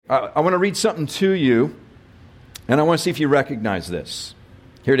I want to read something to you, and I want to see if you recognize this.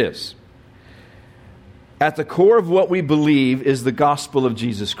 Here it is. At the core of what we believe is the gospel of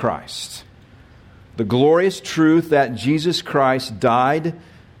Jesus Christ. The glorious truth that Jesus Christ died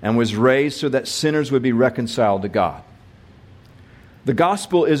and was raised so that sinners would be reconciled to God. The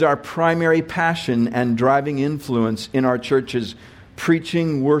gospel is our primary passion and driving influence in our churches,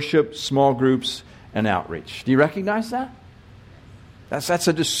 preaching, worship, small groups, and outreach. Do you recognize that? That's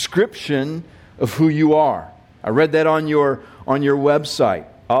a description of who you are. I read that on your website.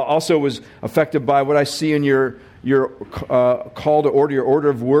 I also was affected by what I see in your call to order, your order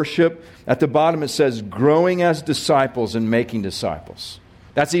of worship. At the bottom it says, growing as disciples and making disciples.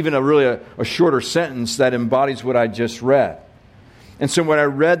 That's even a shorter sentence that embodies what I just read. And so when I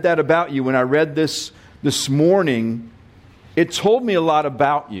read that about you, when I read this morning, it told me a lot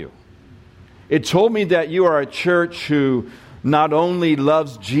about you. It told me that you are a church who not only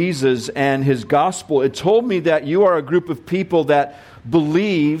loves Jesus and His gospel, it told me that you are a group of people that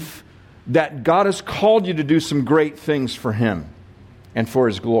believe that God has called you to do some great things for Him and for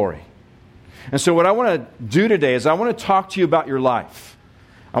His glory. And so what I want to do today is I want to talk to you about your life.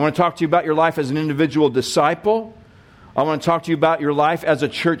 I want to talk to you about your life as an individual disciple. I want to talk to you about your life as a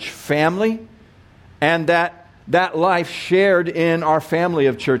church family, and that life shared in our family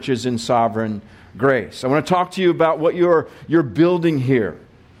of churches in Sovereign Grace. I want to talk to you about what you're building here,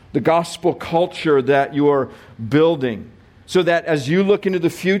 the gospel culture that you're building, so that as you look into the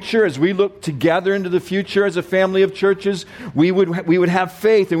future, as we look together into the future as a family of churches, we would have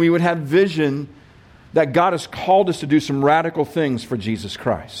faith and we would have vision that God has called us to do some radical things for Jesus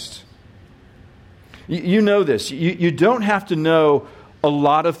Christ. You know this. You don't have to know a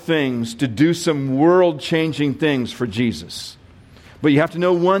lot of things to do some world-changing things for Jesus. But you have to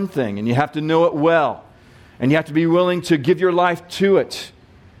know one thing, and you have to know it well. And you have to be willing to give your life to it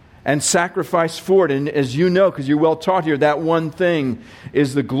and sacrifice for it. And as you know, because you're well taught here, that one thing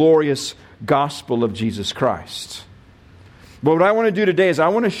is the glorious gospel of Jesus Christ. But what I want to do today is I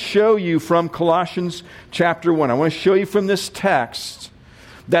want to show you from Colossians chapter 1. I want to show you from this text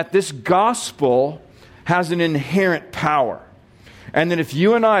that this gospel has an inherent power. And that if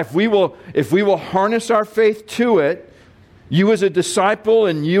you and I, if we will harness our faith to it, you as a disciple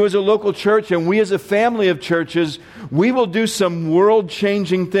and you as a local church and we as a family of churches, we will do some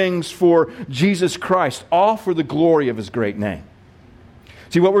world-changing things for Jesus Christ, all for the glory of His great name.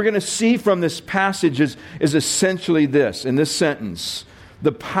 See, what we're going to see from this passage is essentially this, in this sentence: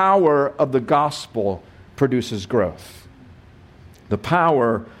 the power of the gospel produces growth. The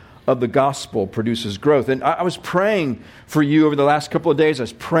power of the gospel produces growth. And I was praying for you over the last couple of days. I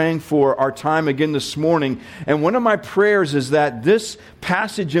was praying for our time again this morning. And one of my prayers is that this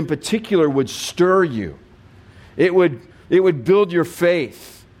passage in particular would stir you. It would build your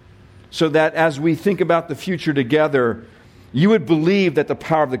faith so that as we think about the future together, you would believe that the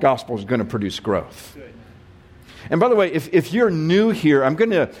power of the gospel is going to produce growth. Good. And by the way, if you're new here, I'm going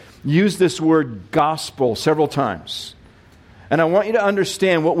to use this word gospel several times. And I want you to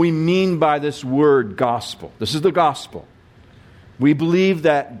understand what we mean by this word gospel. This is the gospel. We believe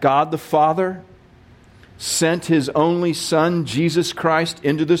that God the Father sent His only Son, Jesus Christ,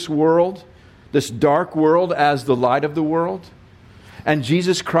 into this world, this dark world, as the light of the world. And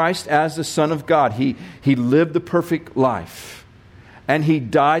Jesus Christ as the Son of God. He lived the perfect life. And He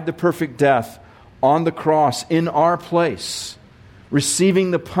died the perfect death on the cross in our place,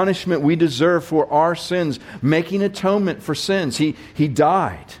 receiving the punishment we deserve for our sins, making atonement for sins. He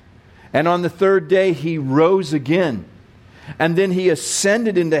died. And on the third day, He rose again. And then He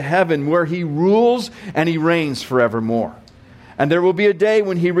ascended into heaven, where He rules and He reigns forevermore. And there will be a day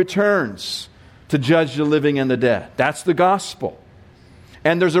when He returns to judge the living and the dead. That's the gospel.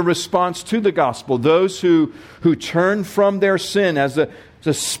 And there's a response to the gospel. Those who turn from their sin as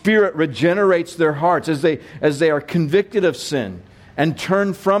the Spirit regenerates their hearts, as they are convicted of sin, and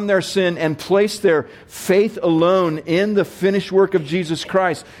turn from their sin and place their faith alone in the finished work of Jesus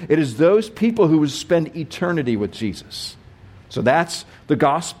Christ. It is those people who will spend eternity with Jesus. So that's the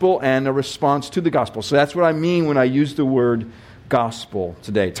gospel and a response to the gospel. So that's what I mean when I use the word gospel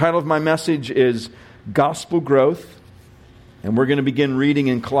today. The title of my message is Gospel Growth. And we're going to begin reading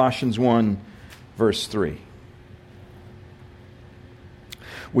in Colossians 1, verse 3.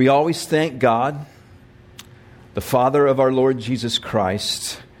 We always thank God, the Father of our Lord Jesus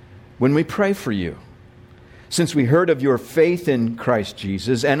Christ, when we pray for you, since we heard of your faith in Christ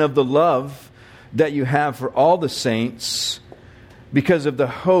Jesus and of the love that you have for all the saints, because of the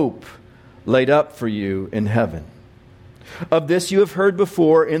hope laid up for you in heaven. Of this you have heard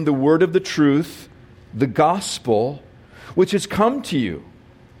before in the word of the truth, the gospel, which has come to you,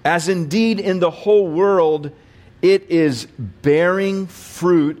 as indeed in the whole world it is bearing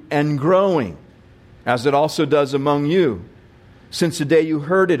fruit and growing, as it also does among you, since the day you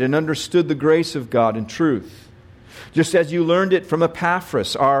heard it and understood the grace of God in truth, just as you learned it from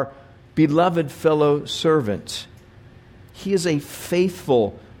Epaphras, our beloved fellow servant. He is a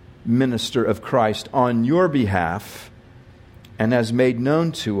faithful minister of Christ on your behalf and has made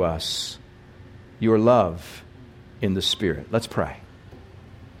known to us your love in the Spirit. Let's pray.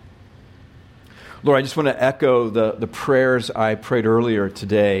 Lord, I just want to echo the prayers I prayed earlier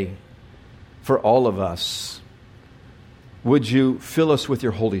today for all of us. Would you fill us with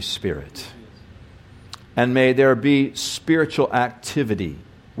your Holy Spirit? And may there be spiritual activity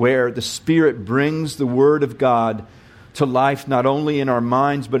where the Spirit brings the Word of God to life, not only in our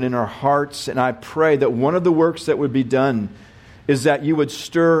minds, but in our hearts. And I pray that one of the works that would be done is that you would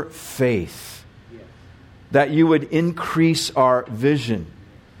stir faith, that you would increase our vision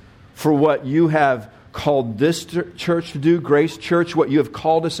for what you have called this church to do, Grace Church, what you have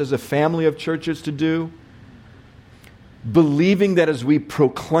called us as a family of churches to do, believing that as we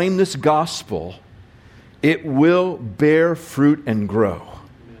proclaim this gospel, it will bear fruit and grow.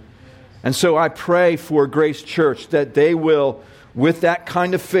 And so I pray for Grace Church that they will, with that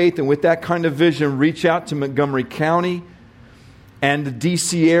kind of faith and with that kind of vision, reach out to Montgomery County and the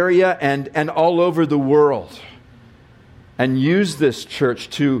D.C. area and all over the world and use this church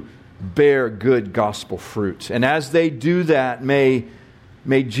to bear good gospel fruit. And as they do that, may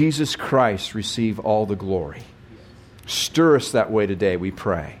Jesus Christ receive all the glory. Stir us that way today, we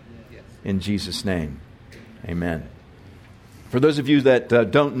pray. In Jesus' name, amen. For those of you that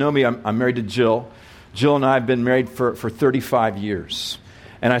don't know me, I'm married to Jill. Jill and I have been married for 35 years.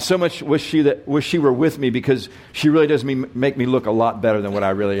 And I so much wish she were with me, because she really does make me look a lot better than what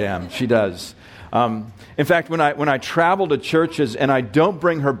I really am. She does. In fact, when I travel to churches and I don't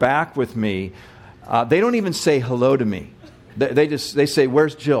bring her back with me, they don't even say hello to me. They say,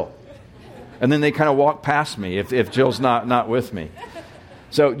 "Where's Jill?" And then they kind of walk past me if Jill's not with me.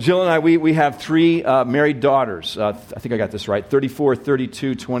 So Jill and I, we have 3 married daughters. I think I got this right, 34,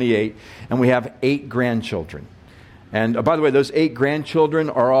 32, 28. And we have 8 grandchildren. And by the way, those 8 grandchildren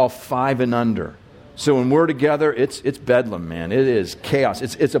are all 5 and under. So when we're together, it's bedlam, man. It is chaos.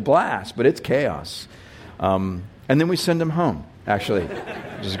 It's a blast, but it's chaos. And then we send them home, actually,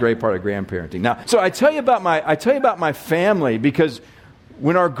 which is a great part of grandparenting. Now, so I tell you about my family because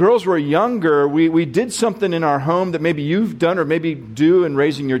when our girls were younger, we did something in our home that maybe you've done or maybe do in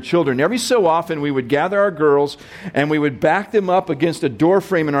raising your children. Every so often, we would gather our girls and we would back them up against a door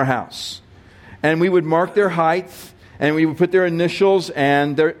frame in our house. And we would mark their height and we would put their initials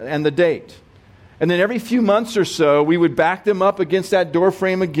and the date. And then every few months or so, we would back them up against that door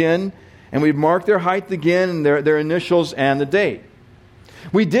frame again and we'd mark their height again and their initials and the date.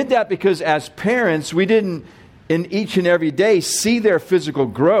 We did that because as parents, we didn't in each and every day see their physical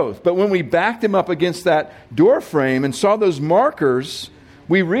growth. But when we backed them up against that door frame and saw those markers,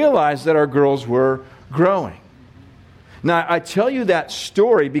 we realized that our girls were growing. Now, I tell you that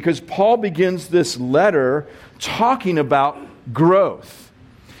story because Paul begins this letter talking about growth.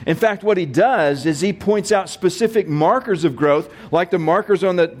 In fact, what he does is he points out specific markers of growth, like the markers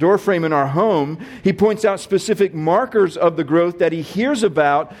on the doorframe in our home. He points out specific markers of the growth that he hears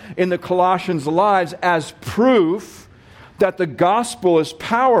about in the Colossians' lives as proof that the gospel is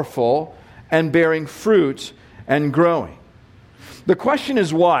powerful and bearing fruit and growing. The question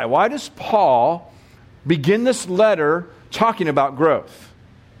is why? Why does Paul begin this letter talking about growth?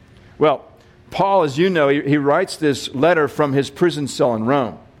 Well, Paul, as you know, he writes this letter from his prison cell in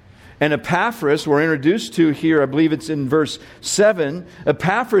Rome. And Epaphras, we're introduced to here, I believe it's in verse 7.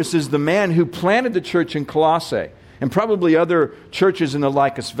 Epaphras is the man who planted the church in Colossae and probably other churches in the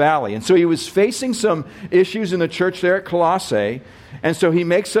Lycus Valley. And so he was facing some issues in the church there at Colossae. And so he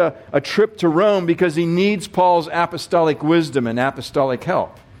makes a trip to Rome because he needs Paul's apostolic wisdom and apostolic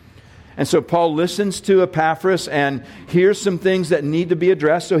help. And so Paul listens to Epaphras and hears some things that need to be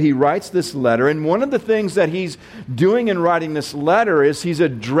addressed. So he writes this letter. And one of the things that he's doing in writing this letter is he's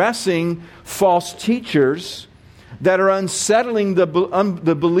addressing false teachers that are unsettling the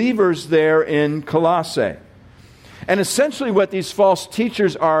believers there in Colossae. And essentially what these false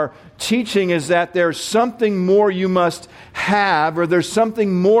teachers are teaching is that there's something more you must have, or there's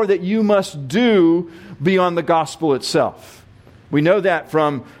something more that you must do beyond the gospel itself. We know that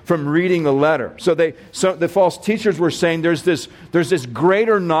from reading the letter. So the false teachers were saying there's this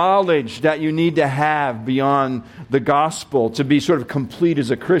greater knowledge that you need to have beyond the gospel to be sort of complete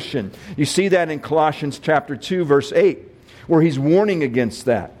as a Christian. You see that in Colossians chapter 2, verse 8, where he's warning against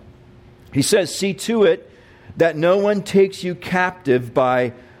that. He says, "See to it that no one takes you captive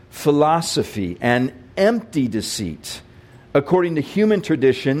by philosophy and empty deceit, according to human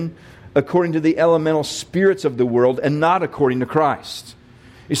tradition, according to the elemental spirits of the world, and not according to Christ.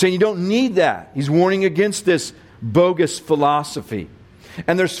 He's saying you don't need that. He's warning against this bogus philosophy.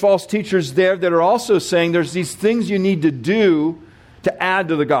 And there's false teachers there that are also saying there's these things you need to do to add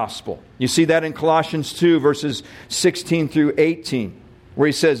to the gospel. You see that in Colossians 2, verses 16 through 18, where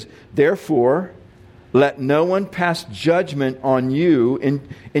he says, "Therefore, let no one pass judgment on you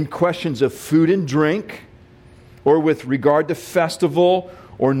in questions of food and drink, or with regard to festival,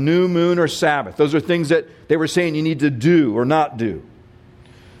 or new moon, or Sabbath." Those are things that they were saying you need to do or not do.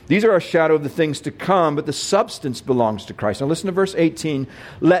 These are a shadow of the things to come, but the substance belongs to Christ. Now listen to verse 18.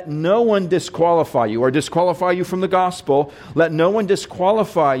 "Let no one disqualify you," or disqualify you from the gospel. "Let no one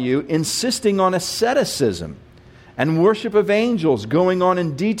disqualify you, insisting on asceticism and worship of angels, going on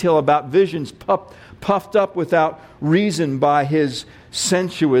in detail about visions puffed up without reason by his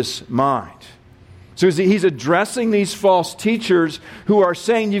sensuous mind." So he's addressing these false teachers who are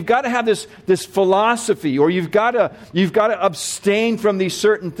saying you've got to have this philosophy, or you've got to abstain from these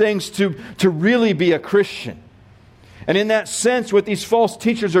certain things to really be a Christian. And in that sense, what these false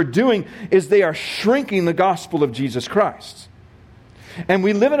teachers are doing is they are shrinking the gospel of Jesus Christ. And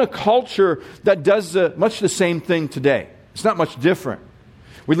we live in a culture that does much the same thing today. It's not much different.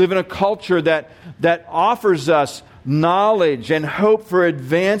 We live in a culture that offers us knowledge and hope for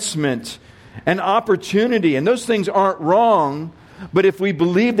advancement and opportunity. And those things aren't wrong, but if we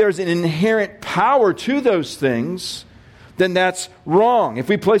believe there's an inherent power to those things, then that's wrong. If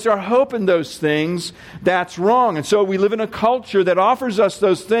we place our hope in those things, that's wrong. And so we live in a culture that offers us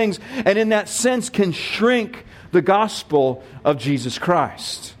those things, and in that sense can shrink the gospel of Jesus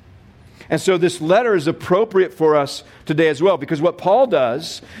Christ. And so this letter is appropriate for us today as well, because what Paul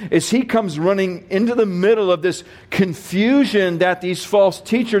does is he comes running into the middle of this confusion that these false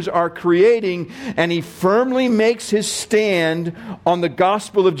teachers are creating, and he firmly makes his stand on the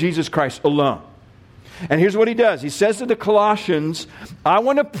gospel of Jesus Christ alone. And here's what he does. He says to the Colossians, "I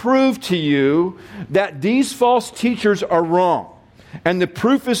want to prove to you that these false teachers are wrong. And the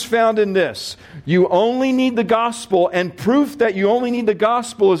proof is found in this. You only need the gospel, and proof that you only need the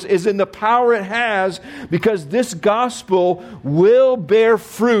gospel is in the power it has, because this gospel will bear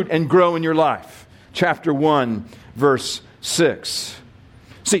fruit and grow in your life." Chapter 1, verse 6.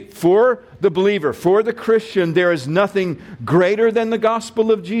 See, for the believer, for the Christian, there is nothing greater than the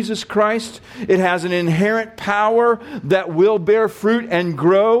gospel of Jesus Christ. It has an inherent power that will bear fruit and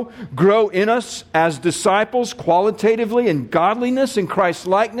grow in us as disciples qualitatively in godliness and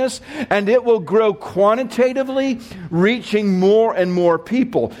Christ-likeness, and it will grow quantitatively, reaching more and more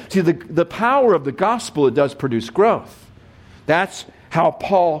people. See, the power of the gospel, it does produce growth. That's how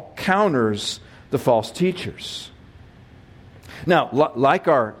Paul counters the false teachers. Now, like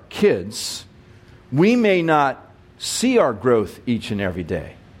our kids, we may not see our growth each and every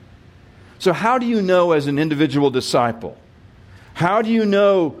day. So how do you know as an individual disciple? How do you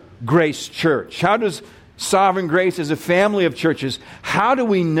know Grace Church? How does Sovereign Grace as a family of churches, how do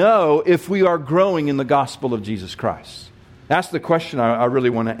we know if we are growing in the gospel of Jesus Christ? That's the question I really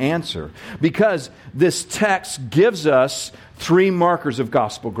want to answer, because this text gives us 3 markers of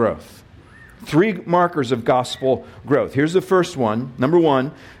gospel growth. 3 markers of gospel growth. Here's the first one. Number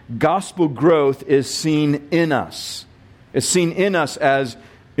 1, gospel growth is seen in us. It's seen in us as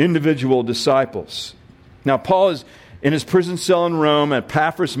individual disciples. Now, Paul is in his prison cell in Rome, and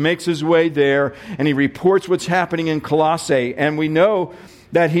Epaphras makes his way there, and he reports what's happening in Colossae. And we know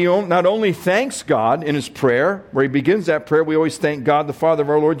that he not only thanks God in his prayer, where he begins that prayer, we always thank God, the Father of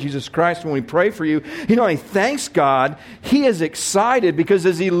our Lord Jesus Christ, when we pray for you. He not only thanks God, he is excited because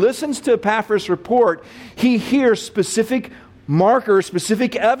as he listens to Epaphras' report, he hears specific markers,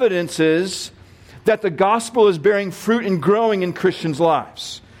 specific evidences that the gospel is bearing fruit and growing in Christians'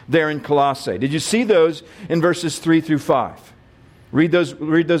 lives there in Colossae. Did you see those in verses 3 through 5? Read those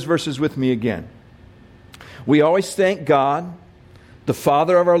verses with me again. "We always thank God, the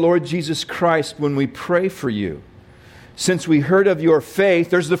Father of our Lord Jesus Christ, when we pray for you. Since we heard of your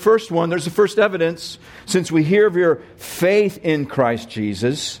faith," there's the first one, there's the first evidence. "Since we hear of your faith in Christ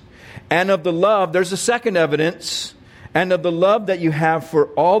Jesus, and of the love," there's the second evidence, "and of the love that you have for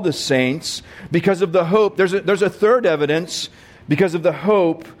all the saints, because of the hope," there's a third evidence, "because of the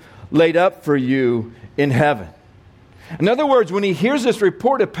hope laid up for you in heaven." In other words, when he hears this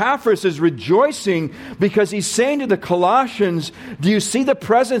report, Epaphras is rejoicing because he's saying to the Colossians, do you see the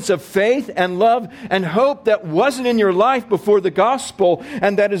presence of faith and love and hope that wasn't in your life before the gospel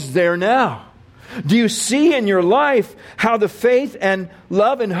and that is there now? Do you see in your life how the faith and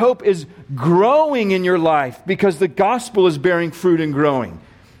love and hope is growing in your life because the gospel is bearing fruit and growing?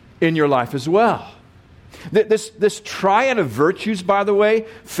 in your life as well. This triad of virtues, by the way,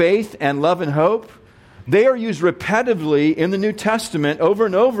 faith and love and hope, they are used repetitively in the New Testament over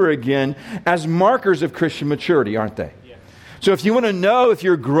and over again as markers of Christian maturity, aren't they? Yeah. So if you want to know if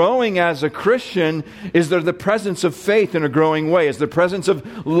you're growing as a Christian, is there the presence of faith in a growing way? Is there the presence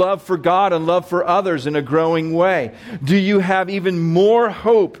of love for God and love for others in a growing way? Do you have even more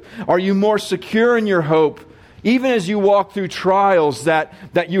hope? Are you more secure in your hope, even as you walk through trials, that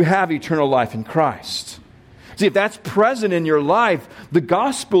you have eternal life in Christ? See, if that's present in your life, the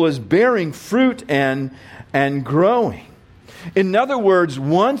gospel is bearing fruit and growing. In other words,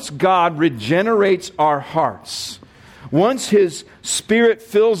 once God regenerates our hearts, once His Spirit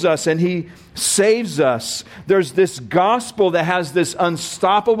fills us and He saves us, there's this gospel that has this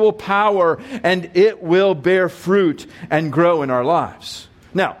unstoppable power, and it will bear fruit and grow in our lives.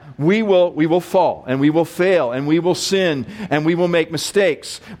 Now, we will fall, and we will fail, and we will sin, and we will make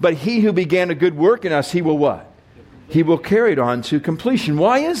mistakes. But He who began a good work in us, He will what? He will carry it on to completion.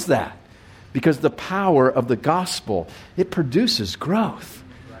 Why is that? Because the power of the gospel, it produces growth.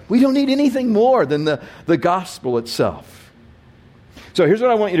 We don't need anything more than the gospel itself. So here's what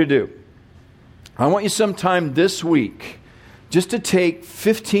I want you to do. I want you sometime this week just to take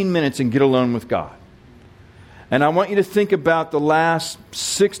 15 minutes and get alone with God. And I want you to think about the last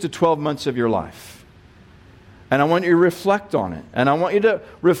 6 to 12 months of your life. And I want you to reflect on it. And I want you to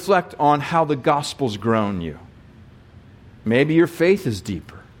reflect on how the gospel's grown you. Maybe your faith is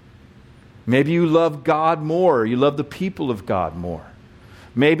deeper. Maybe you love God more. You love the people of God more.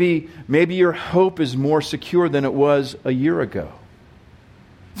 Maybe your hope is more secure than it was a year ago.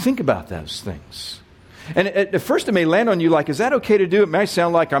 Think about those things. And at first it may land on you like, is that okay to do? It may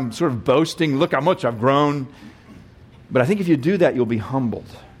sound like I'm sort of boasting. Look how much I've grown. But I think if you do that, you'll be humbled.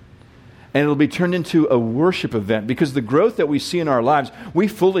 And it'll be turned into a worship event, because the growth that we see in our lives, we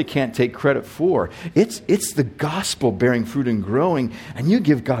fully can't take credit for. It's the gospel bearing fruit and growing, and you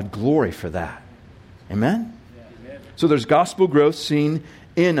give God glory for that. Amen? Yeah. So there's gospel growth seen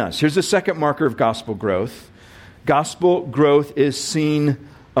in us. Here's the second marker of gospel growth. Gospel growth is seen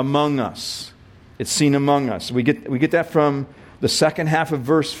among us. It's seen among us. We get that from the second half of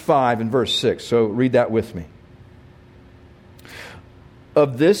verse 5 and verse 6. So read that with me.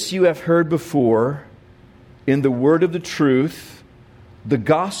 Of this you have heard before in the word of the truth, the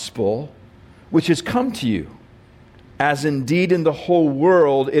gospel, which has come to you, as indeed in the whole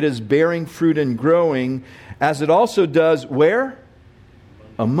world it is bearing fruit and growing, as it also does where?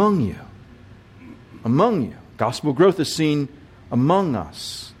 Among you. Among you. Gospel growth is seen among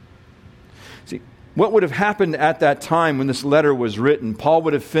us. See, what would have happened at that time when this letter was written? Paul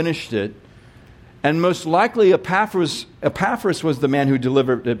would have finished it, and most likely Epaphras was the man who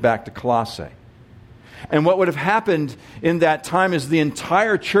delivered it back to Colossae. And what would have happened in that time is the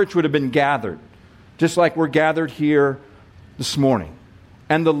entire church would have been gathered, just like we're gathered here this morning.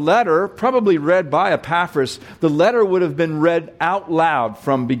 And the letter, probably read by Epaphras, the letter would have been read out loud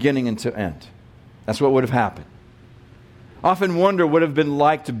from beginning until end. That's what would have happened. Often wonder what it would have been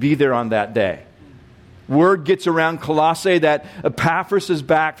like to be there on that day. Word gets around Colossae that Epaphras is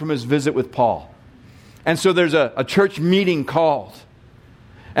back from his visit with Paul. And so there's a church meeting called.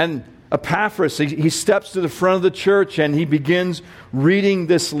 And Epaphras, he steps to the front of the church and he begins reading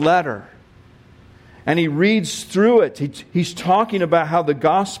this letter. And he reads through it. He's talking about how the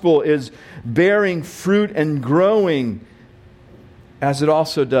gospel is bearing fruit and growing, as it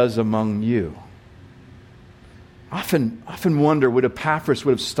also does among you. Often wonder, would Epaphras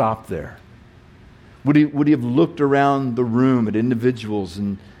would have stopped there? Would he have looked around the room at individuals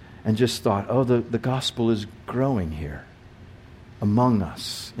and just thought, oh, the gospel is growing here among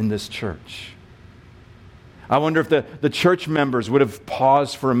us in this church? I wonder if the church members would have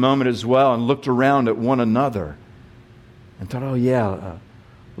paused for a moment as well and looked around at one another and thought, oh yeah,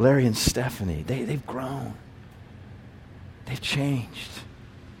 Larry and Stephanie, they've grown. They've changed.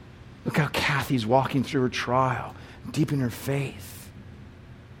 Look how Kathy's walking through her trial, deep in her faith.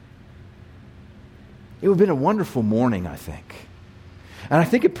 It would have been a wonderful morning, I think. And I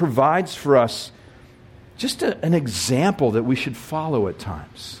think it provides for us just an example that we should follow at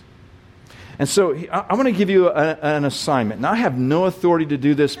times. And so I want to give you an assignment. Now, I have no authority to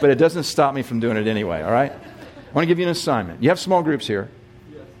do this, but it doesn't stop me from doing it anyway, all right? I want to give you an assignment. You have small groups here,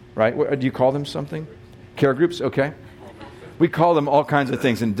 right? Do you call them something? Care groups? Okay. We call them all kinds of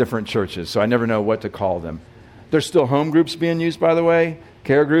things in different churches, so I never know what to call them. There's still home groups being used, by the way.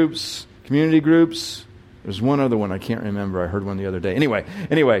 Care groups, community groups. There's one other one I can't remember. I heard one the other day.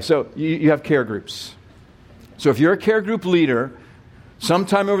 Anyway, so you have care groups. So if you're a care group leader,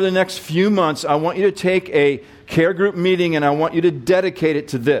 sometime over the next few months, I want you to take a care group meeting and I want you to dedicate it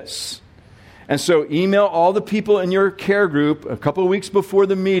to this. And so email all the people in your care group a couple of weeks before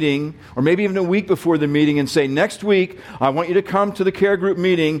the meeting, or maybe even a week before the meeting, and say, next week, I want you to come to the care group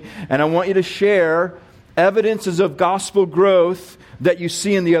meeting and I want you to share evidences of gospel growth that you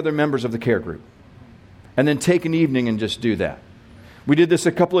see in the other members of the care group. And then take an evening and just do that. We did this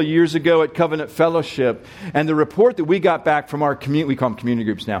a couple of years ago at Covenant Fellowship, and the report that we got back from our community, we call them community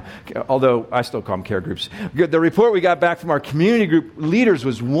groups now, although I still call them care groups. The report we got back from our community group leaders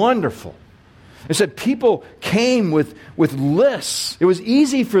was wonderful. It said people came with lists. It was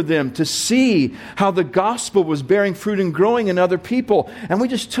easy for them to see how the gospel was bearing fruit and growing in other people. And we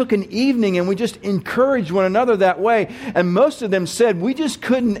just took an evening and we just encouraged one another that way. And most of them said, we just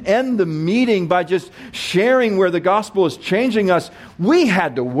couldn't end the meeting by just sharing where the gospel is changing us. We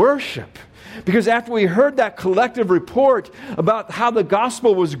had to worship. Because after we heard that collective report about how the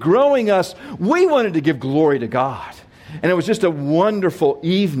gospel was growing us, we wanted to give glory to God. And it was just a wonderful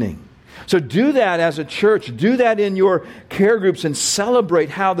evening. So do that as a church. Do that in your care groups and celebrate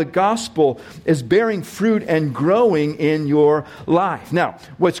how the gospel is bearing fruit and growing in your life. Now,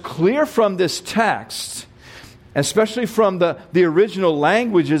 what's clear from this text, especially from the original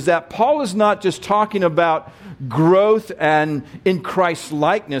language, is that Paul is not just talking about growth and in Christ's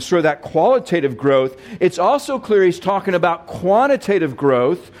likeness, or that qualitative growth. It's also clear he's talking about quantitative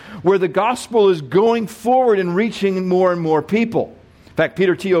growth, where the gospel is going forward and reaching more and more people. In fact,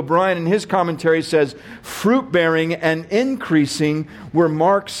 Peter T. O'Brien in his commentary says, fruit-bearing and increasing were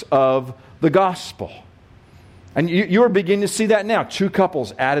marks of the gospel. And you're beginning to see that now. 2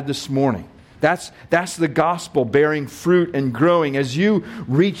 couples added this morning. That's the gospel bearing fruit and growing. As you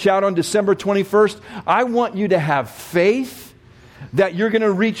reach out on December 21st, I want you to have faith that you're going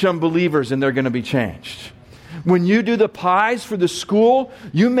to reach unbelievers and they're going to be changed. When you do the pies for the school,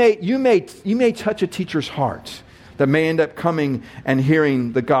 you may touch a teacher's heart that may end up coming and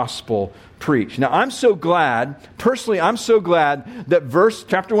hearing the gospel preached. Now, I'm so glad that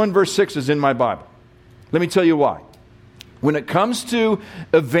chapter 1, verse 6 is in my Bible. Let me tell you why. When it comes to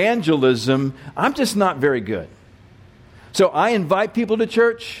evangelism, I'm just not very good. So I invite people to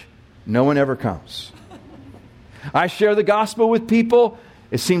church, no one ever comes. I share the gospel with people,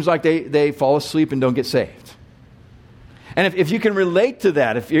 it seems like they fall asleep and don't get saved. And if you can relate to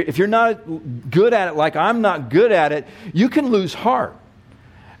that, if you're not good at it like I'm not good at it, you can lose heart.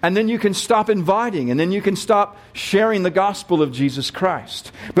 And then you can stop inviting, and then you can stop sharing the gospel of Jesus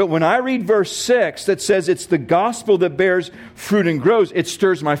Christ. But when I read verse 6 that says it's the gospel that bears fruit and grows, it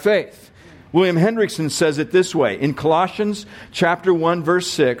stirs my faith. William Hendrickson says it this way. In Colossians chapter 1, verse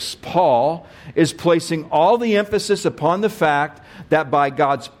 6, Paul is placing all the emphasis upon the fact that by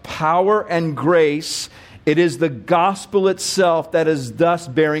God's power and grace, it is the gospel itself that is thus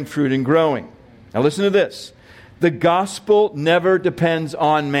bearing fruit and growing. Now listen to this. The gospel never depends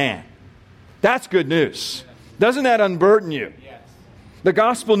on man. That's good news. Doesn't that unburden you? The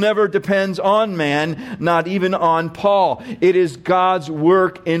gospel never depends on man, not even on Paul. It is God's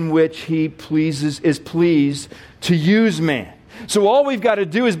work in which He is pleased to use man. So all we've got to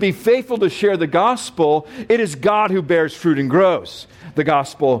do is be faithful to share the gospel. It is God who bears fruit and grows the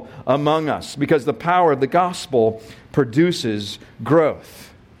gospel among us, because the power of the gospel produces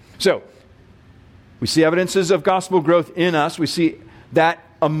growth. So, we see evidences of gospel growth in us. We see that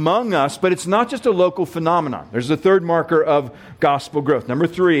among us, but it's not just a local phenomenon. There's a third marker of gospel growth. Number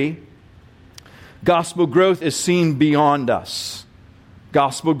 3, gospel growth is seen beyond us.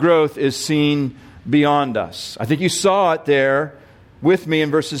 Gospel growth is seen beyond us. I think you saw it there with me in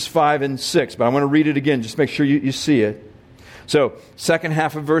verses 5 and 6, but I want to read it again, just make sure you see it. So, second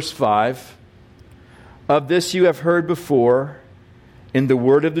half of verse 5, of this you have heard before in the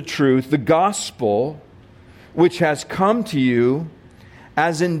word of the truth, the gospel which has come to you,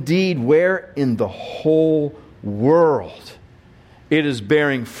 as indeed where in the whole world it is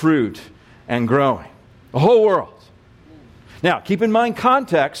bearing fruit and growing. The whole world. Now, keep in mind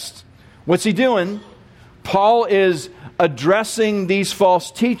context. What's he doing? Paul is addressing these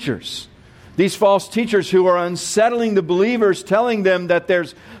false teachers. These false teachers who are unsettling the believers, telling them that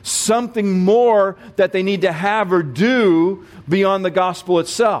there's something more that they need to have or do beyond the gospel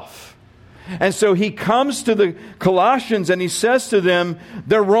itself. And so he comes to the Colossians and he says to them,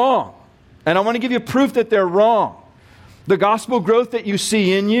 they're wrong. And I want to give you proof that they're wrong. The gospel growth that you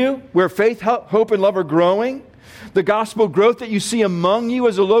see in you, where faith, hope, and love are growing, the gospel growth that you see among you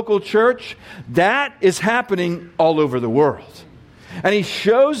as a local church, that is happening all over the world. And he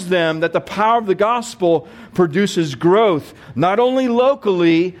shows them that the power of the gospel produces growth, not only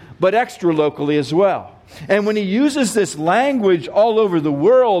locally, but extra-locally as well. And when he uses this language all over the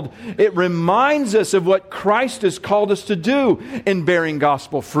world, it reminds us of what Christ has called us to do in bearing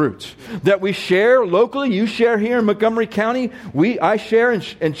gospel fruit. That we share locally. You share here in Montgomery County. I share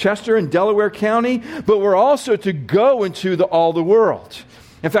in Chester and Delaware County. But we're also to go into all the world.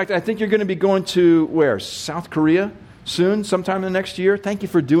 In fact, I think you're going to be going to where? South Korea soon, sometime in the next year. Thank you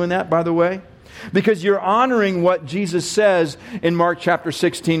for doing that, by the way. Because you're honoring what Jesus says in Mark chapter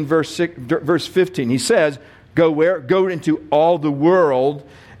 16, verse 15. He says, go into all the world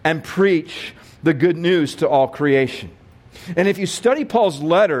and preach the good news to all creation. And if you study Paul's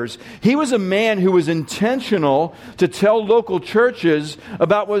letters, he was a man who was intentional to tell local churches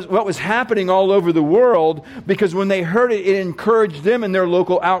about what was happening all over the world, because when they heard it, it encouraged them in their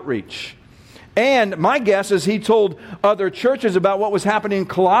local outreach. And my guess is he told other churches about what was happening in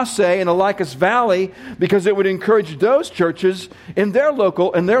Colossae and Alicus Valley, because it would encourage those churches in their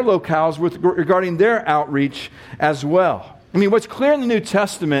locales regarding their outreach as well. I mean, what's clear in the New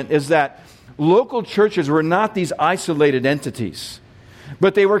Testament is that local churches were not these isolated entities,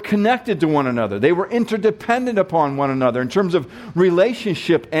 but they were connected to one another. They were interdependent upon one another in terms of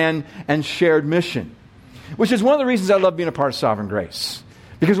relationship and shared mission, which is one of the reasons I love being a part of Sovereign Grace.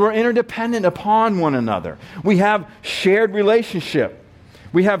 Because we're interdependent upon one another. We have shared relationship.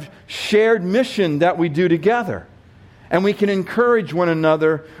 We have shared mission that we do together. And we can encourage one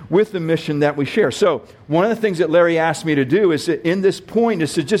another with the mission that we share. So one of the things that Larry asked me to do is in this point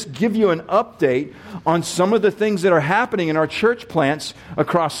is to just give you an update on some of the things that are happening in our church plants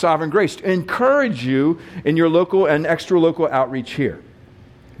across Sovereign Grace, to encourage you in your local and extra local outreach here.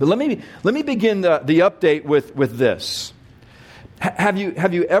 But let me begin the update with this. Have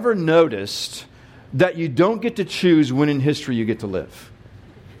you ever noticed that you don't get to choose when in history you get to live?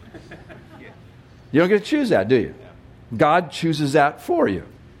 You don't get to choose that, do you? God chooses that for you.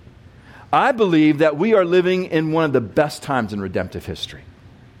 I believe that we are living in one of the best times in redemptive history.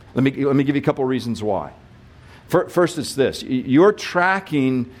 Let me give you a couple of reasons why. First, it's this. You're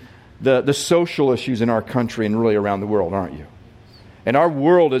tracking the social issues in our country and really around the world, aren't you? And our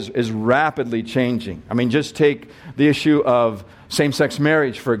world is rapidly changing. I mean, just take the issue of same-sex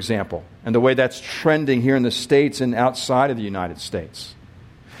marriage, for example, and the way that's trending here in the States and outside of the United States.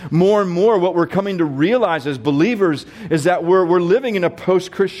 More and more, what we're coming to realize as believers is that we're living in a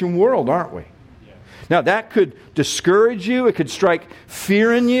post-Christian world, aren't we? Yeah. Now, that could discourage you. It could strike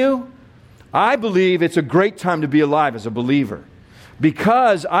fear in you. I believe it's a great time to be alive as a believer,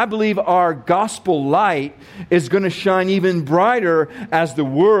 because I believe our gospel light is going to shine even brighter as the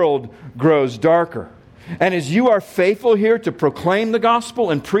world grows darker. And as you are faithful here to proclaim the gospel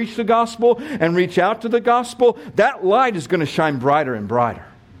and preach the gospel and reach out to the gospel, that light is going to shine brighter and brighter.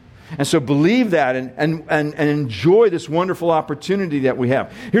 And so believe that and enjoy this wonderful opportunity that we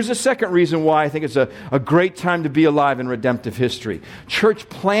have. Here's the second reason why I think it's a great time to be alive in redemptive history. Church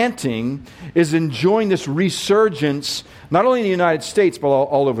planting is enjoying this resurgence, not only in the United States, but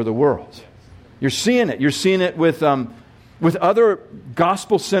all over the world. You're seeing it. You're seeing it with other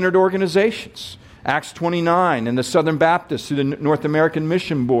gospel-centered organizations. Acts 29 and the Southern Baptists through the North American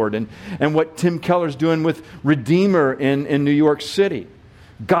Mission Board, and what Tim Keller's doing with Redeemer in New York City.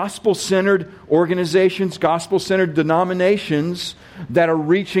 Gospel-centered organizations, gospel-centered denominations that are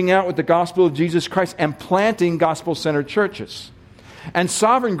reaching out with the gospel of Jesus Christ and planting gospel-centered churches. And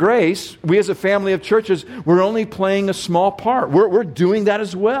Sovereign Grace, we as a family of churches, we're only playing a small part. We're doing that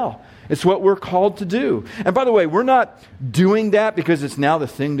as well. It's what we're called to do. And by the way, we're not doing that because it's now the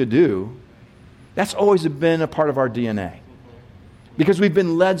thing to do. That's always been a part of our DNA. Because we've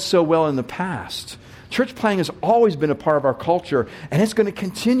been led so well in the past. Church planting has always been a part of our culture, and it's going to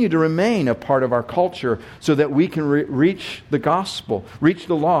continue to remain a part of our culture so that we can reach the gospel, reach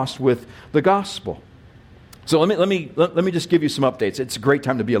the lost with the gospel. So let me just give you some updates. It's a great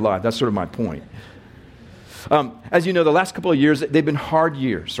time to be alive. That's sort of my point. As you know, the last couple of years, they've been hard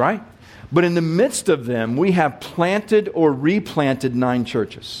years, right? But in the midst of them, we have planted or replanted 9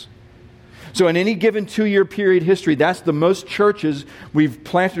 churches. So in any given 2-year period history, that's the most churches we've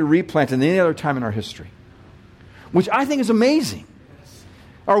planted or replanted than any other time in our history. Which I think is amazing.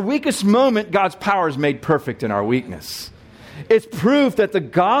 Our weakest moment, God's power is made perfect in our weakness. It's proof that the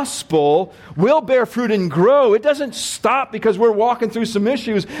gospel will bear fruit and grow. It doesn't stop because we're walking through some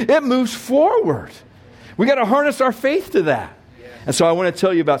issues. It moves forward. We got to harness our faith to that. And so I want to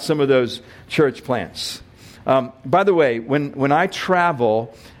tell you about some of those church plants. By the way, when I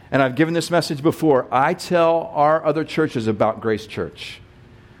travel, and I've given this message before, I tell our other churches about Grace Church.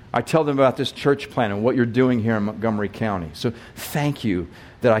 I tell them about this church plan and what you're doing here in Montgomery County. So thank you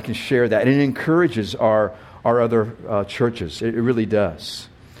that I can share that. And it encourages our other churches. It really does.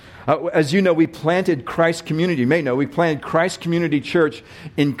 As you know, we planted Christ Community. You may know, we planted Christ Community Church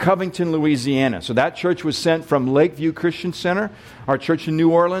in Covington, Louisiana. So that church was sent from Lakeview Christian Center, our church in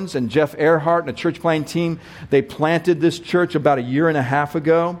New Orleans, and Jeff Earhart and a church planting team. They planted this church about a year and a half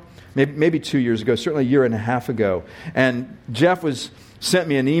ago, maybe 2 years ago, certainly a year and a half ago. And Jeff sent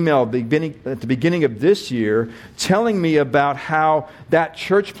me an email at the beginning of this year telling me about how that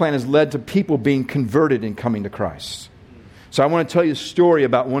church plant has led to people being converted and coming to Christ. So I want to tell you a story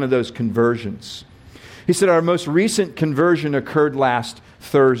about one of those conversions. He said, our most recent conversion occurred last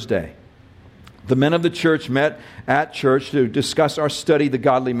Thursday. The men of the church met at church to discuss our study, The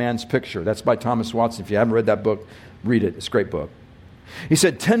Godly Man's Picture. That's by Thomas Watson. If you haven't read that book, read it. It's a great book. He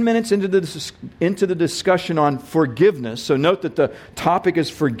said 10 minutes into the discussion on forgiveness, so note that the topic is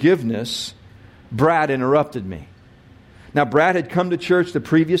forgiveness, Brad interrupted me. Now, Brad had come to church the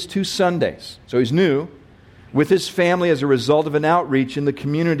previous 2 Sundays, so he's new, with his family as a result of an outreach in the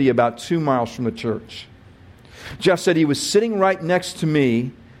community about 2 miles from the church. Jeff said he was sitting right next to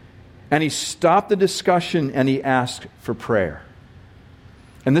me, and he stopped the discussion and he asked for prayer.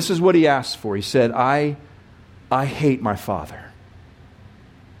 And this is what he asked for. He said, I hate my father.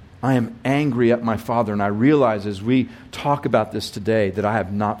 I am angry at my father, and I realize as we talk about this today that I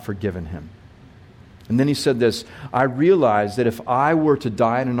have not forgiven him. And then he said this, I realize that if I were to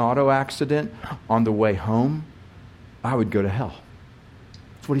die in an auto accident on the way home, I would go to hell.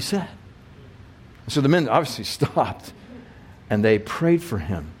 That's what he said. So the men obviously stopped, and they prayed for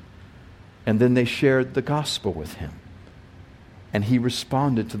him. And then they shared the gospel with him. And he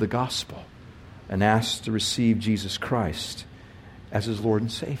responded to the gospel and asked to receive Jesus Christ as his Lord and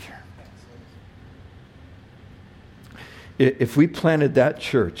Savior. If we planted that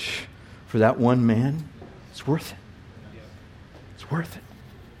church for that one man, it's worth it. It's worth it.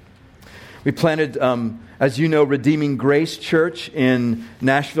 We planted, as you know, Redeeming Grace Church in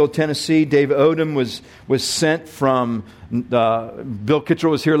Nashville, Tennessee. Dave Odom was sent from, Bill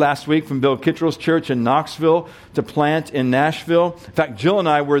Kittrell was here last week from Bill Kittrell's church in Knoxville to plant in Nashville. In fact, Jill and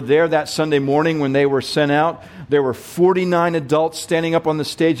I were there that Sunday morning when they were sent out. There were 49 adults standing up on the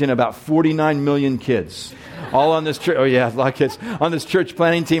stage and about 49 million kids. All on this church, a lot of kids, on this church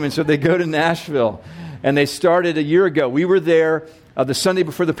planting team. And so they go to Nashville. And they started a year ago. We were there the Sunday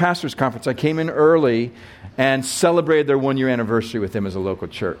before the pastor's conference. I came in early and celebrated their 1-year anniversary with them as a local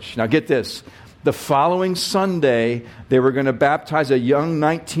church. Now get this. The following Sunday, they were going to baptize a young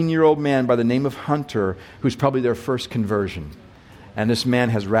 19-year-old man by the name of Hunter, who's probably their first conversion. And this man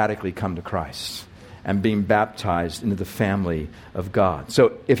has radically come to Christ and being baptized into the family of God.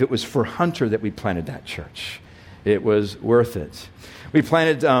 So if it was for Hunter that we planted that church, it was worth it. We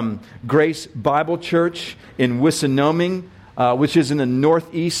planted Grace Bible Church in Wissinoming, which is in the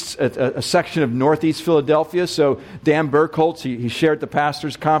northeast, a section of northeast Philadelphia. So Dan Burkholtz, he shared at the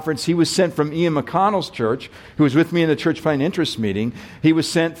pastor's conference. He was sent from Ian McConnell's church, who was with me in the church planting interest meeting. He was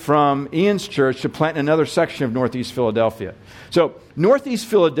sent from Ian's church to plant in another section of northeast Philadelphia. So northeast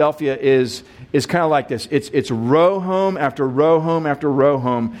Philadelphia is kind of like this. It's row home after row home after row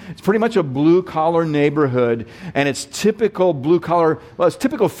home. It's pretty much a blue-collar neighborhood, and it's typical blue-collar, it's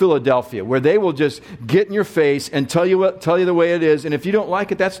typical Philadelphia, where they will just get in your face and tell you the way it is, and if you don't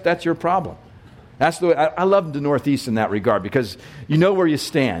like it, that's your problem. That's the way. I love the Northeast in that regard, because you know where you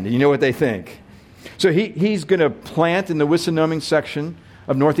stand, and you know what they think. So he's going to plant in the Wissinoming section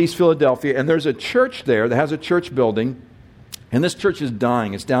of Northeast Philadelphia, and there's a church there that has a church building. And this church is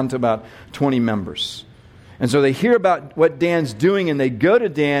dying. It's down to about 20 members. And so they hear about what Dan's doing, and they go to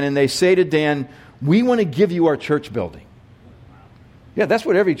Dan, and they say to Dan, we want to give you our church building. Yeah, that's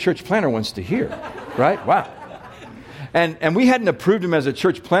what every church planter wants to hear, right? Wow. And we hadn't approved him as a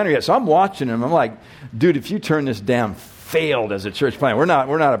church planter yet, so I'm watching him. I'm like, dude, if you turn this down, failed as a church planter.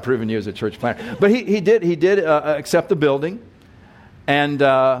 We're not approving you as a church planter. But he did accept the building. And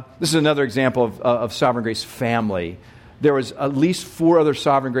this is another example of Sovereign Grace family. There was at least 4 other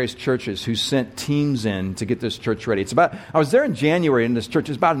Sovereign Grace churches who sent teams in to get this church ready. I was there in January, and this church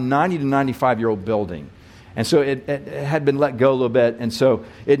is about a 90 to 95-year-old building. And so it had been let go a little bit, and so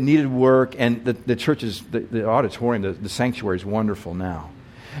it needed work, and the church is, the auditorium, the sanctuary is wonderful now.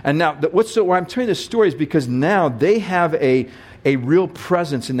 And now, why I'm telling you this story is because now they have a real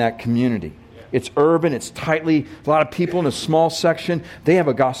presence in that community. It's urban, it's tightly, a lot of people in a small section. They have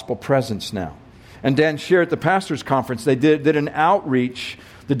a gospel presence now. And Dan shared at the pastor's conference, they did an outreach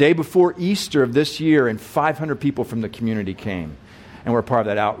the day before Easter of this year, and 500 people from the community came and were part of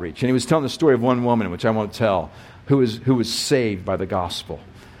that outreach. And he was telling the story of one woman, which I won't tell, who was saved by the gospel.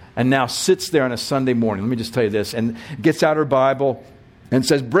 And now sits there on a Sunday morning, let me just tell you this, and gets out her Bible and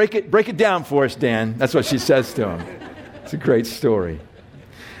says, break it down for us, Dan. That's what she says to him. It's a great story.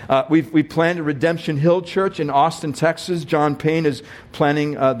 We've planted Redemption Hill Church in Austin, Texas. John Payne is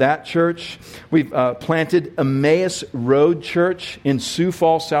planning that church. We've planted Emmaus Road Church in Sioux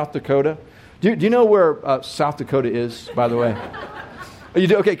Falls, South Dakota. Do you know where South Dakota is, by the way? You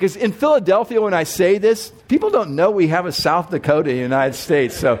do? Okay, because in Philadelphia, when I say this, people don't know we have a South Dakota in the United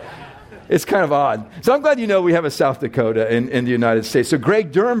States, so it's kind of odd. So I'm glad you know we have a South Dakota in the United States. So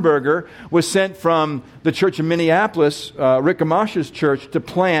Greg Durenberger was sent from the church in Minneapolis, Rick Amash's church, to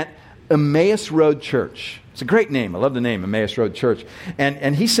plant Emmaus Road Church. It's a great name. I love the name, Emmaus Road Church.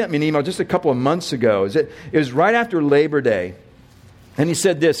 And he sent me an email just a couple of months ago. It was right after Labor Day. And he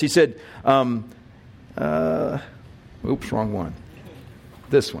said this. He said, oops, wrong one.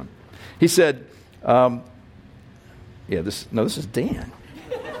 This one. He said, this is Dan.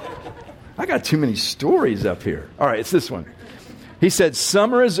 I got too many stories up here. All right, it's this one. He said,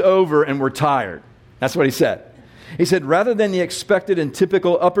 summer is over and we're tired. That's what he said. He said, rather than the expected and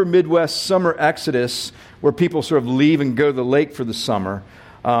typical upper Midwest summer exodus, where people sort of leave and go to the lake for the summer,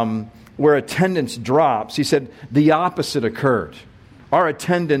 where attendance drops, he said, the opposite occurred. Our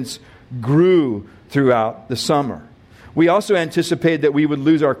attendance grew throughout the summer. We also anticipated that we would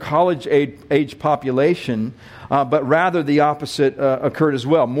lose our college-age population, but rather the opposite occurred as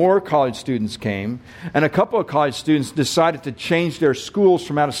well. More college students came, and a couple of college students decided to change their schools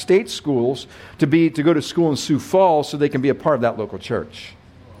from out-of-state schools to go to school in Sioux Falls so they can be a part of that local church.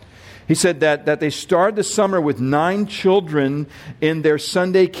 He said that they started the summer with 9 children in their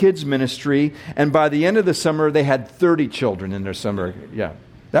Sunday Kids ministry, and by the end of the summer, they had 30 children in their summer. Yeah.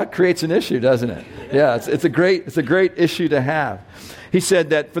 That creates an issue, doesn't it? Yeah, it's a great issue to have. He said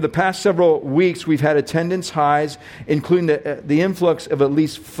that for the past several weeks, we've had attendance highs, including the influx of at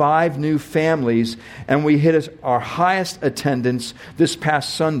least 5 new families, and we hit our highest attendance this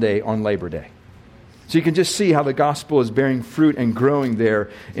past Sunday on Labor Day. So you can just see how the gospel is bearing fruit and growing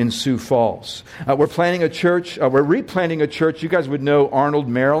there in Sioux Falls. We're planning a church. We're replanting a church. You guys would know Arnold,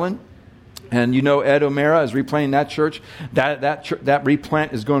 Maryland. And you know Ed O'Mara is replanting that church. That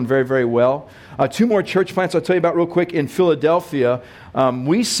replant is going very, very well. 2 more church plants I'll tell you about real quick. In Philadelphia,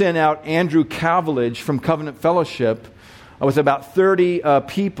 we sent out Andrew Calvilage from Covenant Fellowship with about 30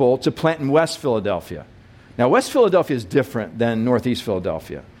 people to plant in West Philadelphia. Now, West Philadelphia is different than Northeast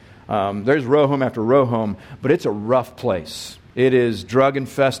Philadelphia. There's row home after row home, but it's a rough place. It is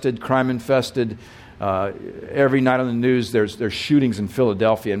drug-infested, crime-infested. Every night on the news, there's shootings in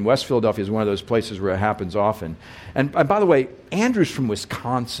Philadelphia, and West Philadelphia is one of those places where it happens often. And by the way, Andrew's from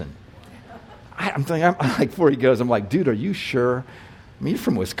Wisconsin. I'm like, before he goes, I'm like, dude, are you sure? I mean, you're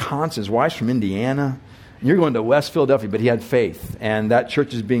from Wisconsin. His wife's from Indiana. And you're going to West Philadelphia, but he had faith, and that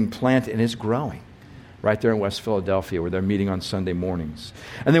church is being planted, and it's growing right there in West Philadelphia, where they're meeting on Sunday mornings.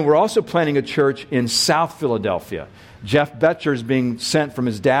 And then we're also planning a church in South Philadelphia. Jeff Betcher is being sent from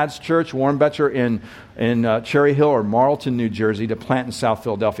his dad's church, Warren Betcher, in Cherry Hill or Marlton, New Jersey, to plant in South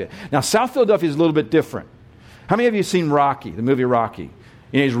Philadelphia. Now, South Philadelphia is a little bit different. How many of you have seen Rocky, the movie Rocky?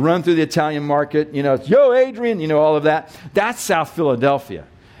 You know, he's run through the Italian market. You know, it's, yo, Adrian, you know, all of that. That's South Philadelphia.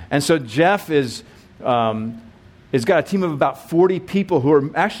 And so Jeff has got a team of about 40 people who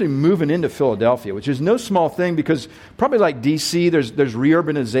are actually moving into Philadelphia, which is no small thing because probably like D.C., there's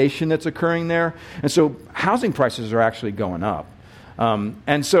reurbanization that's occurring there. And so housing prices are actually going up.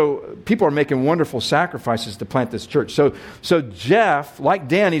 And so people are making wonderful sacrifices to plant this church. So Jeff, like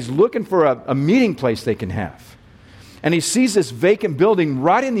Dan, he's looking for a meeting place they can have. And he sees this vacant building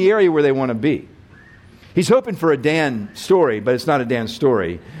right in the area where they want to be. He's hoping for a Dan story, but it's not a Dan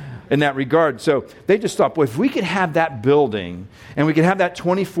story in that regard. So they just thought, well, if we could have that building and we could have that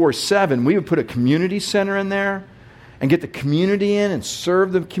 24/7, we would put a community center in there and get the community in and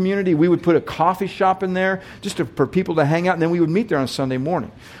serve the community. We would put a coffee shop in there just for people to hang out, and then we would meet there on Sunday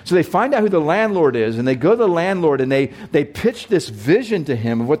morning. So they find out who the landlord is, and they go to the landlord, and they pitch this vision to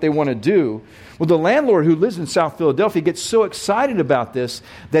him of what they want to do. Well, the landlord who lives in South Philadelphia gets so excited about this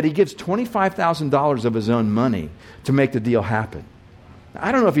that he gives $25,000 of his own money to make the deal happen. Now,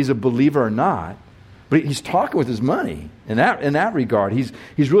 I don't know if he's a believer or not, but he's talking with his money in that regard. He's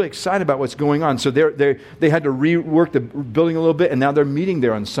really excited about what's going on. So they had to rework the building a little bit, and now they're meeting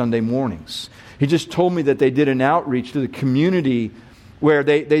there on Sunday mornings. He just told me that they did an outreach to the community where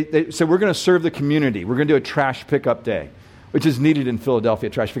they said, we're going to serve the community. We're going to do a trash pickup day, which is needed in Philadelphia,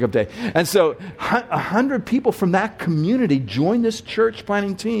 trash pickup day. And so 100 people from that community joined this church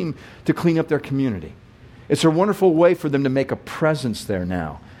planting team to clean up their community. It's a wonderful way for them to make a presence there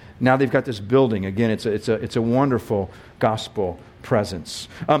now. Now they've got this building. Again, it's a wonderful gospel presence.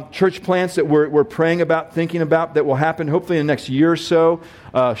 Church plants that we're praying about, thinking about, that will happen hopefully in the next year or so.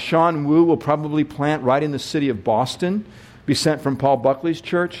 Sean Wu will probably plant right in the city of Boston. be sent from Paul Buckley's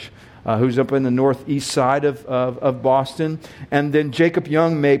church, who's up in the northeast side of Boston. And then Jacob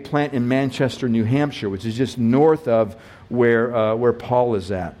Young may plant in Manchester, New Hampshire, which is just north of where Paul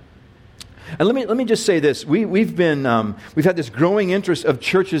is at. And let me just say this: we've had this growing interest of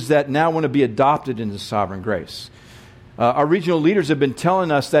churches that now want to be adopted into Sovereign Grace. Our regional leaders have been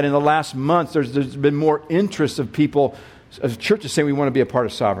telling us that in the last month there's been more interest of churches saying we want to be a part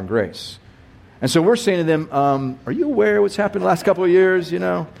of Sovereign Grace. And so we're saying to them, "Are you aware of what's happened the last couple of years?"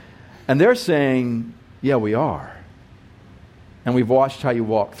 And they're saying, "Yeah, we are. And we've watched how you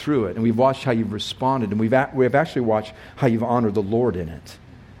walk through it, and we've watched how you've responded, and we've actually watched how you've honored the Lord in it.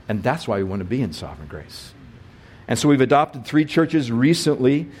 And that's why we want to be in Sovereign Grace." And so we've adopted 3 churches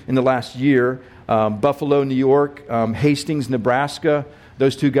recently in the last year. Buffalo, New York, Hastings, Nebraska.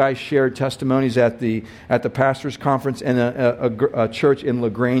 Those 2 guys shared testimonies at the pastors' conference, and a church in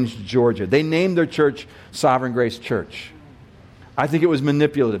LaGrange, Georgia. They named their church Sovereign Grace Church. I think it was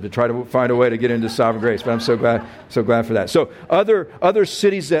manipulative to try to find a way to get into Sovereign Grace, but I'm so glad for that. So other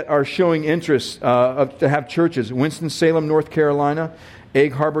cities that are showing interest to have churches: Winston-Salem, North Carolina;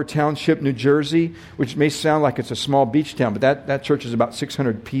 Egg Harbor Township, New Jersey, which may sound like it's a small beach town, but that church is about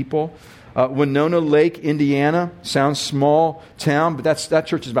 600 people. Winona Lake, Indiana, sounds small town, but that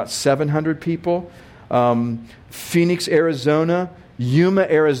church is about 700 people. Phoenix, Arizona; Yuma,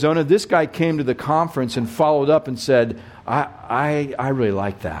 Arizona. This guy came to the conference and followed up and said, I really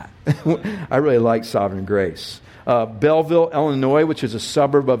like that. I really like Sovereign Grace. Belleville, Illinois, which is a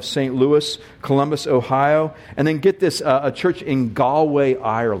suburb of St. Louis; Columbus, Ohio. And then get this, a church in Galway,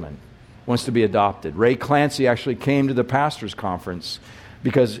 Ireland wants to be adopted. Ray Clancy actually came to the pastors' conference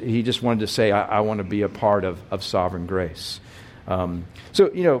because he just wanted to say, I want to be a part of Sovereign Grace.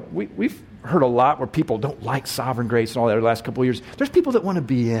 We've heard a lot where people don't like Sovereign Grace and all that over the last couple of years. There's people that want to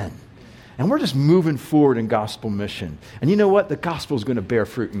be in. And we're just moving forward in gospel mission. And you know what? The gospel is going to bear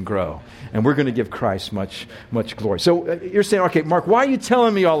fruit and grow. And we're going to give Christ much, much glory. So you're saying, okay, Mark, why are you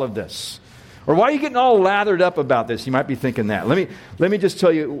telling me all of this? Or why are you getting all lathered up about this? You might be thinking that. Let me just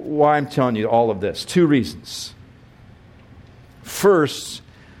tell you why I'm telling you all of this. 2 reasons. First,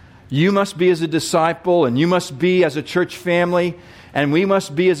 you must be as a disciple, and you must be as a church family, and we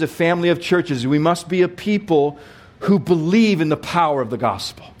must be as a family of churches. We must be a people who believe in the power of the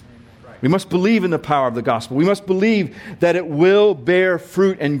gospel. We must believe in the power of the gospel. We must believe that it will bear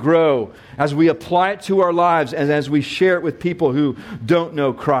fruit and grow as we apply it to our lives and as we share it with people who don't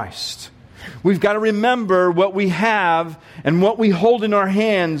know Christ. We've got to remember what we have and what we hold in our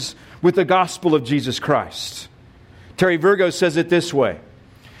hands with the gospel of Jesus Christ. Terry Virgo says it this way: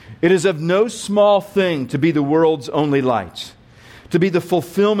 "It is of no small thing to be the world's only light, to be the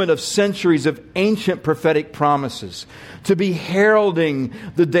fulfillment of centuries of ancient prophetic promises, to be heralding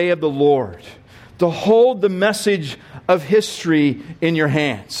the day of the Lord, to hold the message of history in your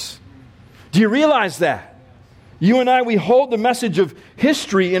hands." Do you realize that? You and I, we hold the message of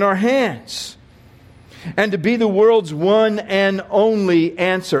history in our hands. And to be the world's one and only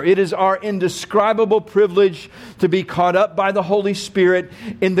answer. It is our indescribable privilege to be caught up by the Holy Spirit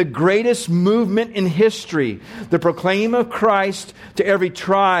in the greatest movement in history, the proclaiming of Christ to every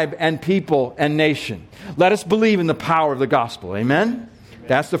tribe and people and nation. Let us believe in the power of the gospel. Amen?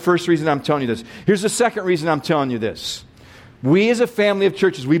 That's the first reason I'm telling you this. Here's the second reason I'm telling you this. We as a family of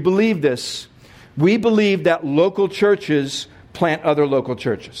churches, we believe this. We believe that local churches plant other local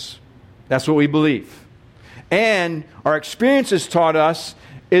churches. That's what we believe. And our experience has taught us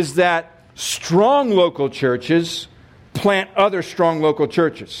is that strong local churches plant other strong local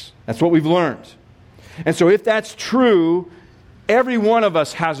churches. That's what we've learned. And so if that's true, every one of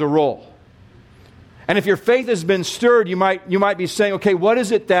us has a role. And if your faith has been stirred, you might be saying, okay, what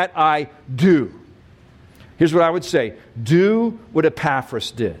is it that I do? Here's what I would say. Do what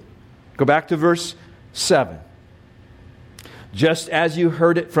Epaphras did. Go back to verse 7. Just as you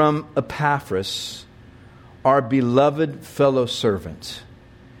heard it from Epaphras, our beloved fellow servant.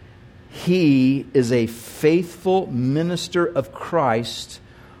 He is a faithful minister of Christ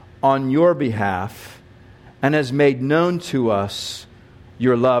on your behalf and has made known to us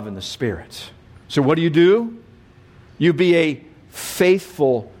your love in the Spirit. So what do? You be a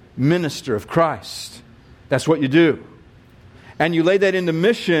faithful minister of Christ. That's what you do. And you lay that into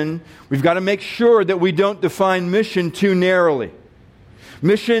mission. We've got to make sure that we don't define mission too narrowly.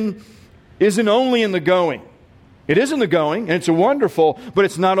 Mission isn't only in the going. It is in the going, and it's a wonderful, but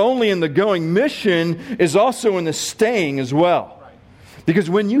it's not only in the going. Mission is also in the staying as well. Because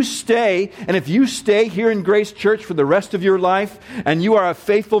when you stay, and if you stay here in Grace Church for the rest of your life, and you are a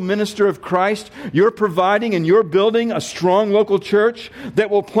faithful minister of Christ, you're providing and you're building a strong local church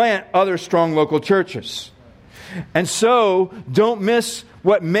that will plant other strong local churches. And so, don't miss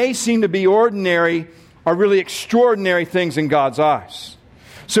what may seem to be ordinary are really extraordinary things in God's eyes.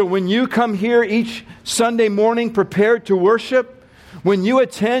 So when you come here each Sunday morning prepared to worship, when you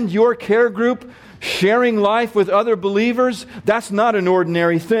attend your care group, sharing life with other believers, that's not an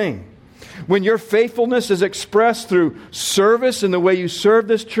ordinary thing. When your faithfulness is expressed through service in the way you serve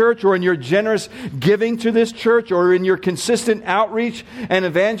this church, or in your generous giving to this church, or in your consistent outreach and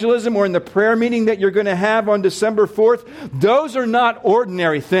evangelism, or in the prayer meeting that you're going to have on December 4th, those are not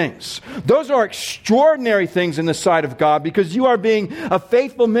ordinary things. Those are extraordinary things in the sight of God, because you are being a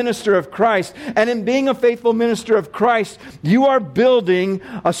faithful minister of Christ. And in being a faithful minister of Christ, you are building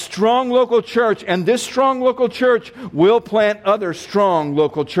a strong local church, and this strong local church will plant other strong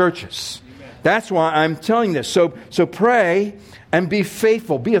local churches. That's why I'm telling this. So pray and be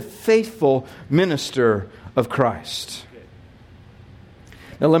faithful. Be a faithful minister of Christ.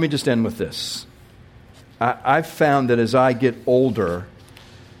 Now let me just end with this. I've found that as I get older,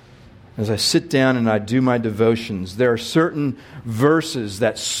 as I sit down and I do my devotions, there are certain verses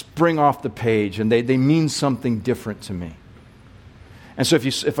that spring off the page and they mean something different to me. And so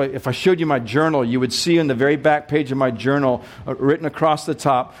if I showed you my journal, you would see in the very back page of my journal, written across the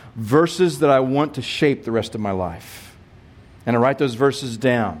top, verses that I want to shape the rest of my life. And I write those verses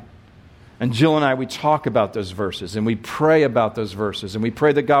down. And Jill and I, we talk about those verses, and we pray about those verses, and we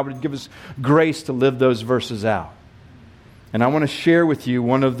pray that God would give us grace to live those verses out. And I want to share with you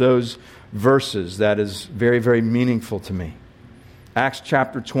one of those verses that is very, very meaningful to me. Acts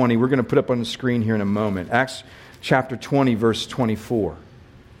chapter 20. We're going to put up on the screen here in a moment. Acts chapter 20, verse 24.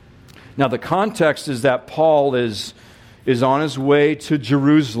 Now, the context is that Paul is on his way to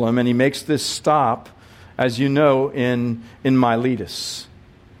Jerusalem, and he makes this stop, as you know, in Miletus.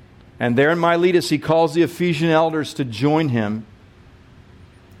 And there in Miletus, he calls the Ephesian elders to join him,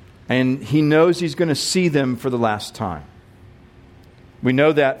 and he knows he's going to see them for the last time. We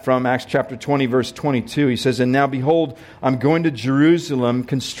know that from Acts chapter 20, verse 22. He says, "And now behold, I'm going to Jerusalem,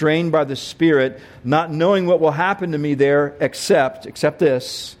 constrained by the Spirit, not knowing what will happen to me there, except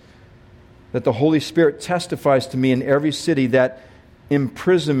this, that the Holy Spirit testifies to me in every city that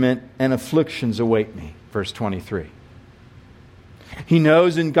imprisonment and afflictions await me." Verse 23. He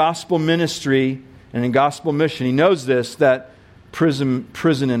knows in gospel ministry and in gospel mission, he knows this, that prison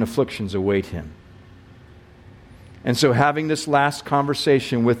and afflictions await him. And so having this last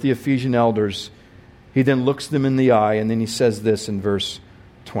conversation with the Ephesian elders, he then looks them in the eye, and then he says this in verse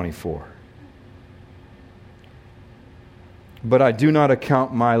 24. "But I do not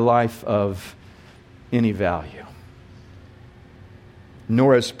account my life of any value,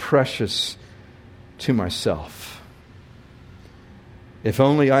 nor as precious to myself, if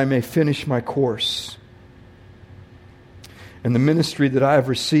only I may finish my course and the ministry that I have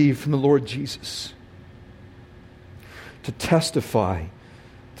received from the Lord Jesus, to testify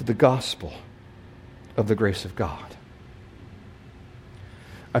to the gospel of the grace of God."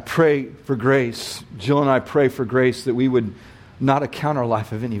 I pray for grace. Jill and I pray for grace that we would not account our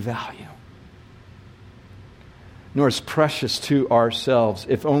life of any value, nor as precious to ourselves,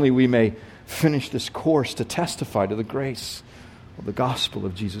 if only we may finish this course to testify to the grace of the gospel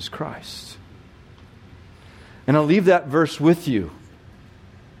of Jesus Christ. And I'll leave that verse with you.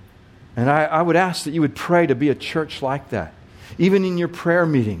 And I would ask that you would pray to be a church like that. Even in your prayer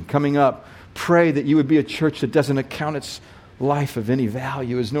meeting coming up, pray that you would be a church that doesn't account its life of any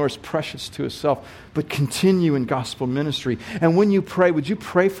value, is nor as precious to itself, but continue in gospel ministry. And when you pray, would you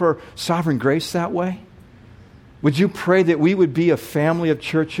pray for Sovereign Grace that way? Would you pray that we would be a family of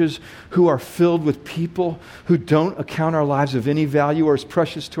churches who are filled with people who don't account our lives of any value or as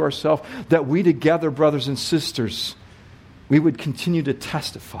precious to ourselves, that we together, brothers and sisters, we would continue to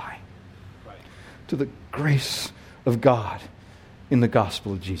testify to the grace of God in the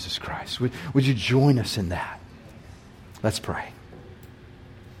gospel of Jesus Christ. Would you join us in that? Let's pray.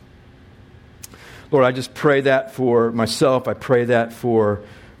 Lord, I just pray that for myself. I pray that for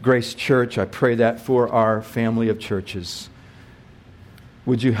Grace Church. I pray that for our family of churches.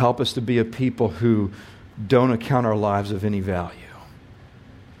 Would you help us to be a people who don't account our lives of any value,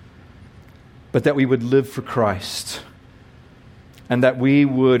 but that we would live for Christ, and that we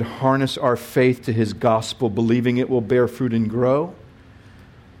would harness our faith to His gospel, believing it will bear fruit and grow.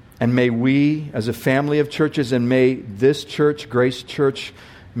 And may we, as a family of churches, and may this church, Grace Church,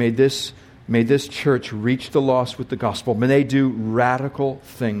 may this church reach the lost with the gospel. May they do radical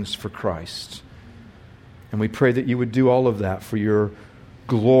things for Christ. And we pray that you would do all of that for your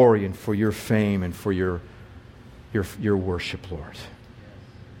glory and for your fame and for your worship, Lord.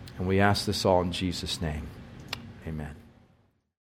 And we ask this all in Jesus' name. Amen.